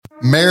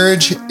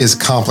Marriage is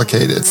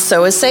complicated.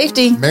 So is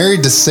safety.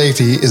 Married to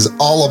Safety is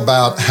all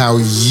about how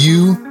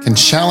you can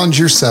challenge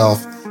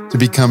yourself to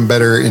become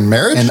better in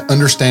marriage and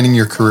understanding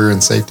your career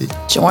in safety.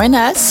 Join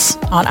us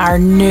on our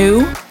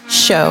new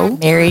show,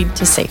 Married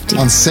to Safety,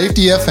 on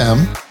Safety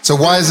FM. So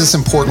why is this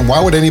important?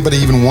 Why would anybody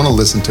even want to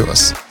listen to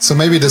us? So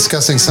maybe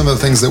discussing some of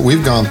the things that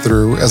we've gone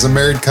through as a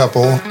married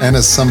couple and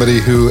as somebody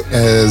who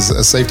is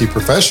a safety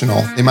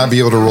professional, they might be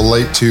able to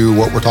relate to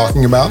what we're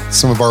talking about,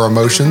 some of our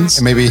emotions,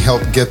 and maybe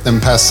help get them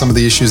past some of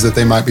the issues that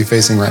they might be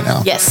facing right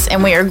now. Yes,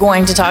 and we are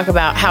going to talk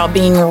about how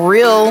being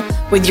real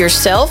with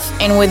yourself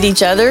and with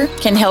each other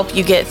can help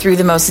you get through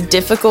the most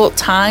difficult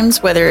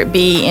times, whether it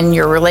be in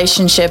your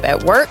relationship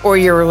at work or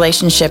your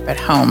relationship at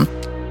home.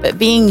 But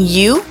being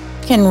you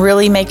can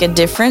really make a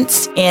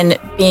difference in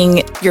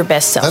being your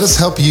best self. Let us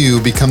help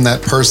you become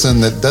that person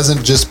that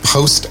doesn't just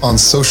post on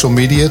social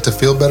media to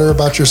feel better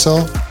about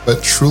yourself,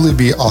 but truly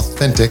be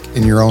authentic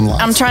in your own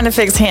life. I'm trying to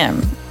fix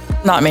him,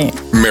 not me.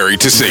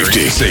 Married to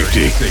Safety.